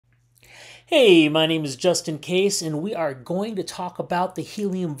Hey, my name is Justin Case, and we are going to talk about the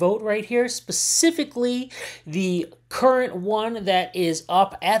Helium vote right here, specifically the current one that is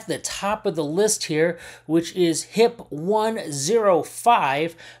up at the top of the list here, which is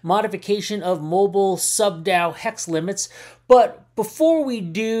HIP-105, modification of mobile sub-DAO hex limits. But before we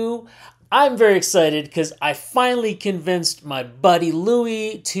do, I'm very excited because I finally convinced my buddy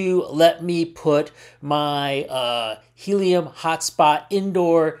Louie to let me put my Helium hotspot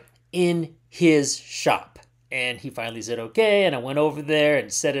indoor in his shop. And he finally said okay, and I went over there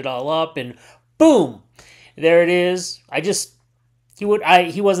and set it all up, and boom, there it is. He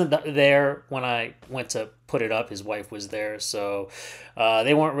wasn't there when I went to put it up. His wife was there, so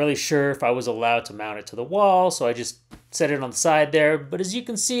they weren't really sure if I was allowed to mount it to the wall, so I just set it on the side there. But as you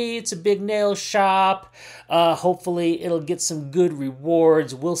can see, it's a big nail shop. Hopefully it'll get some good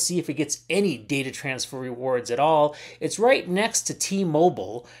rewards. We'll see if it gets any data transfer rewards at all. It's right next to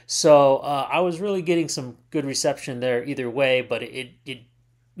T-Mobile, so I was really getting some good reception there either way, but it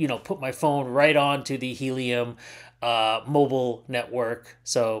put my phone right onto the Helium mobile network,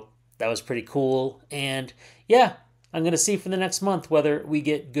 so that was pretty cool. And yeah, I'm going to see for the next month whether we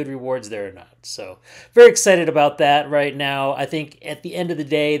get good rewards there or not. So very excited about that right now. I think at the end of the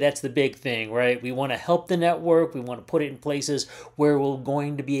day, that's the big thing, right? We want to help the network. We want to put it in places where we're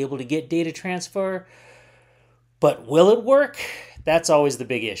going to be able to get data transfer. But will it work? That's always the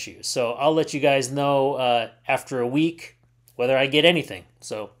big issue. So I'll let you guys know after a week whether I get anything.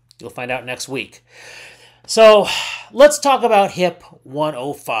 So you'll find out next week. So let's talk about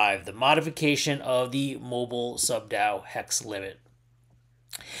HIP-105, the modification of the mobile sub-DAO hex limit.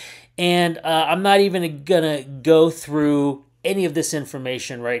 And I'm not even going to go through any of this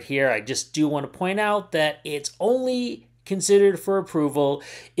information right here. I just do want to point out that it's only considered for approval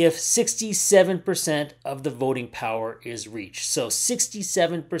if 67% of the voting power is reached. So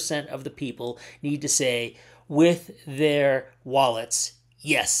 67% of the people need to say with their wallets,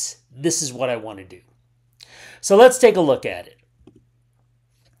 yes, this is what I want to do. So let's take a look at it.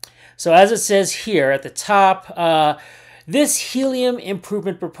 So as it says here at the top, this Helium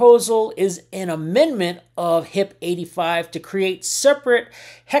improvement proposal is an amendment of HIP-85 to create separate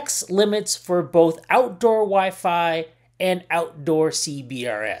hex limits for both outdoor Wi-Fi and outdoor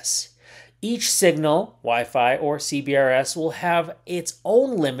CBRS. Each signal, Wi-Fi or CBRS, will have its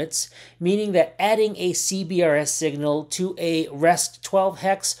own limits, meaning that adding a CBRS signal to a REST 12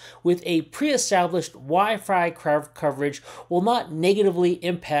 hex with a pre-established Wi-Fi coverage will not negatively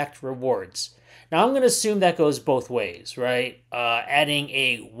impact rewards. Now, I'm going to assume that goes both ways, right? Adding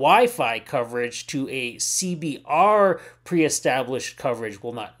a Wi-Fi coverage to a CBR pre-established coverage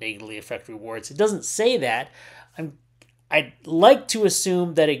will not negatively affect rewards. It doesn't say that. I'd like to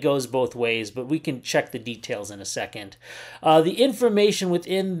assume that it goes both ways, but we can check the details in a second. The information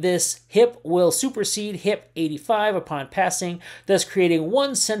within this HIP will supersede HIP-85 upon passing, thus creating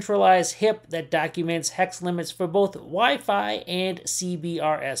one centralized HIP that documents hex limits for both Wi-Fi and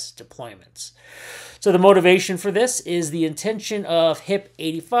CBRS deployments. So the motivation for this is the intention of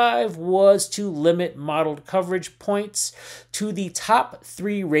HIP-85 was to limit modeled coverage points to the top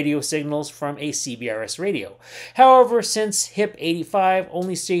 3 radio signals from a CBRS radio. However, since HIP-85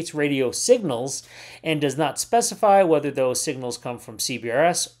 only states radio signals and does not specify whether those signals come from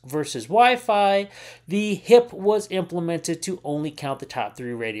CBRS versus Wi-Fi, the HIP was implemented to only count the top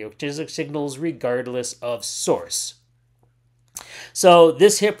 3 radio signals regardless of source. So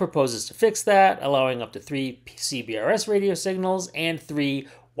this HIP proposes to fix that, allowing up to 3 CBRS radio signals and 3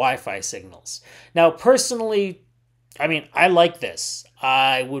 Wi-Fi signals. Now, personally, I like this.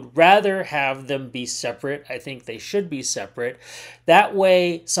 I would rather have them be separate. I think they should be separate. That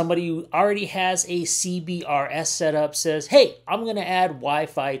way, somebody who already has a CBRS setup says, hey, I'm going to add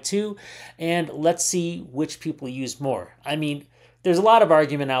Wi-Fi too, and let's see which people use more. There's a lot of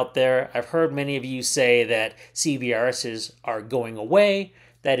argument out there. I've heard many of you say that CBRSs are going away.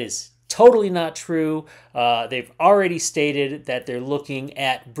 That is totally not true. They've already stated that they're looking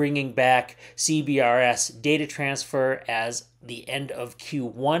at bringing back CBRS data transfer as the end of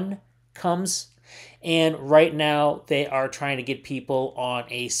Q1 comes. And right now, they are trying to get people on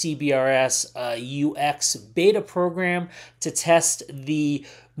a CBRS UX beta program to test the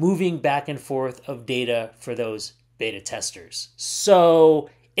moving back and forth of data for those beta testers. So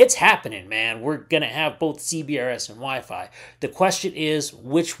it's happening, man. We're going to have both CBRS and Wi-Fi. The question is,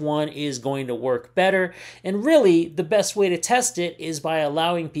 which one is going to work better? And really, the best way to test it is by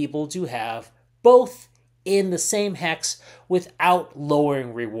allowing people to have both in the same hex without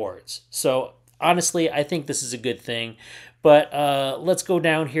lowering rewards. So honestly, I think this is a good thing. But let's go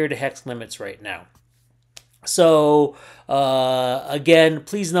down here to hex limits right now. So again,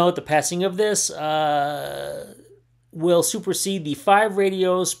 please note the passing of this will supersede the 5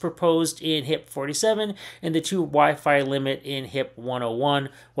 radios proposed in HIP-47 and the 2 Wi-Fi limit in HIP-101.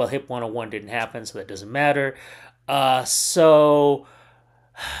 Well, HIP-101 didn't happen, so that doesn't matter.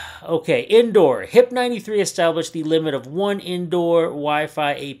 Okay, indoor. HIP-93 established the limit of 1 indoor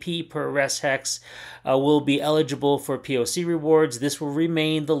Wi-Fi AP per res hex will be eligible for POC rewards. This will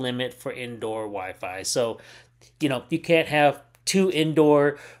remain the limit for indoor Wi-Fi. So, you can't have 2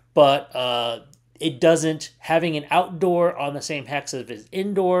 indoor, but it doesn't, having an outdoor on the same hex as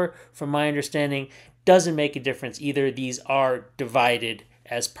indoor, from my understanding, doesn't make a difference either. These are divided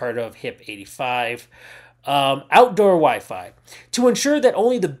as part of HIP-85. Outdoor Wi-Fi. To ensure that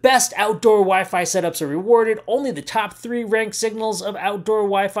only the best outdoor Wi-Fi setups are rewarded, only the top 3 ranked signals of outdoor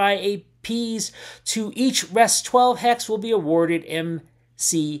Wi-Fi APs to each Res 12 hex will be awarded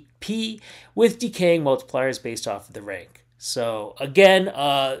MCP with decaying multipliers based off of the rank. So again,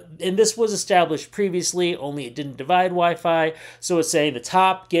 and this was established previously, only it didn't divide Wi-Fi. So it's saying the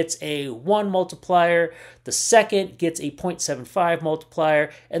top gets a 1 multiplier, the second gets a 0.75 multiplier,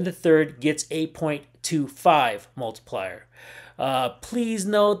 and the third gets a 0.25 multiplier. Please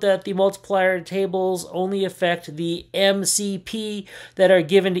note that the multiplier tables only affect the MCP that are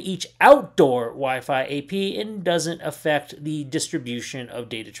given to each outdoor Wi-Fi AP and doesn't affect the distribution of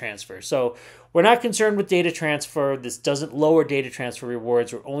data transfer. So we're not concerned with data transfer. This doesn't lower data transfer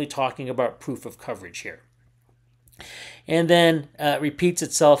rewards. We're only talking about proof of coverage here. And then repeats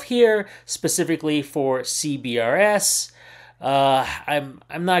itself here, specifically for CBRS. I'm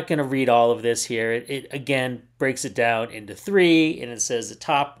not going to read all of this here. It again breaks it down into 3, and it says the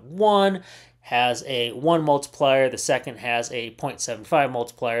top 1 has a 1 multiplier, the second has a 0.75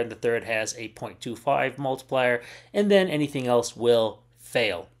 multiplier, and the third has a 0.25 multiplier, and then anything else will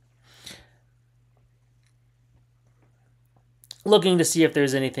fail. Looking to see if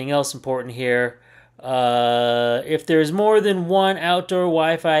there's anything else important here. If there's more than 1 outdoor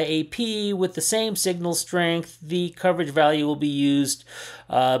Wi-Fi AP with the same signal strength, the coverage value will be used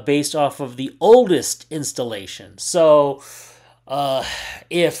based off of the oldest installation. So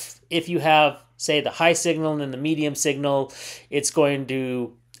if you have, say, the high signal and the medium signal, it's going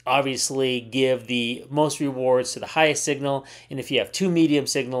to obviously give the most rewards to the highest signal. And if you have 2 medium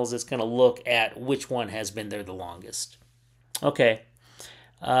signals, it's going to look at which one has been there the longest. Okay.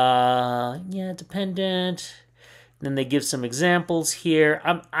 Yeah, dependent. Then they give some examples here.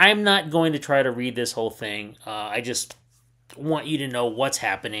 I'm not going to try to read this whole thing. I just want you to know what's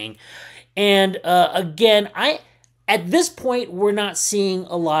happening. And again, at this point, we're not seeing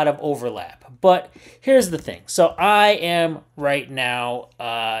a lot of overlap. But here's the thing. So I am right now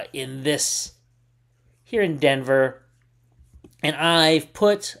here in Denver, and I've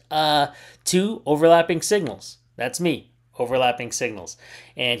put 2 overlapping signals. That's me. Overlapping signals.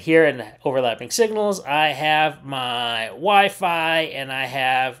 And here in overlapping signals, I have my Wi-Fi and I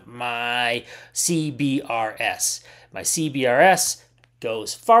have my CBRS. My CBRS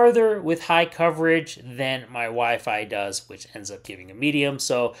goes farther with high coverage than my Wi-Fi does, which ends up giving a medium.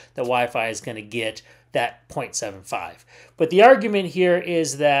 So the Wi-Fi is going to get that 0.75. But the argument here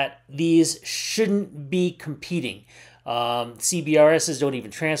is that these shouldn't be competing. CBRSs don't even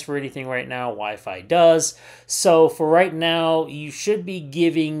transfer anything right now. Wi-Fi does. So for right now, you should be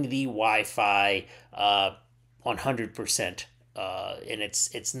giving the Wi-Fi 100%. And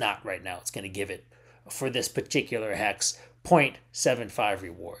it's not right now. It's going to give it, for this particular hex, 0.75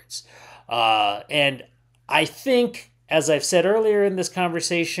 rewards. And I think, as I've said earlier in this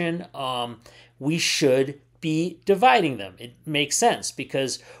conversation, we should be dividing them. It makes sense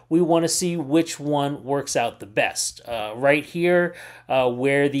because we want to see which one works out the best. Right here,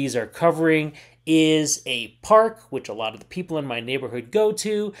 where these are covering is a park, which a lot of the people in my neighborhood go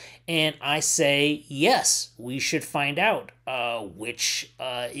to, and I say, yes, we should find out which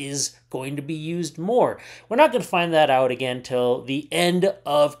is going to be used more. We're not going to find that out again till the end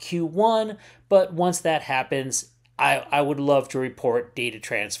of Q1, but once that happens, I would love to report data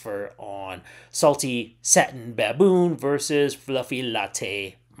transfer on Salty Satin Baboon versus Fluffy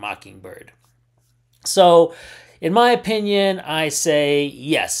Latte Mockingbird. So, in my opinion, I say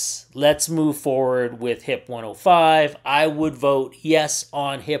yes, let's move forward with HIP-105. I would vote yes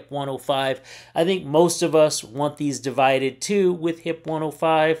on HIP-105. I think most of us want these divided too with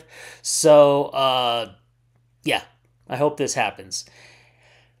HIP-105. So, yeah, I hope this happens.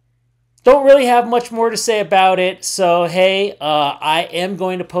 Don't really have much more to say about it, so hey, I am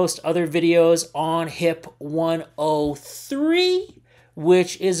going to post other videos on HIP-103,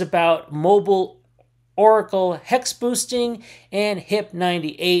 which is about mobile Oracle hex boosting, and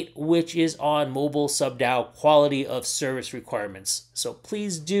HIP-98, which is on mobile sub-DAO quality of service requirements. So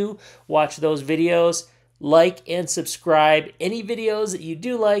please do watch those videos, like and subscribe any videos that you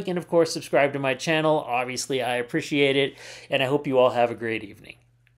do like, and of course subscribe to my channel. Obviously I appreciate it, and I hope you all have a great evening.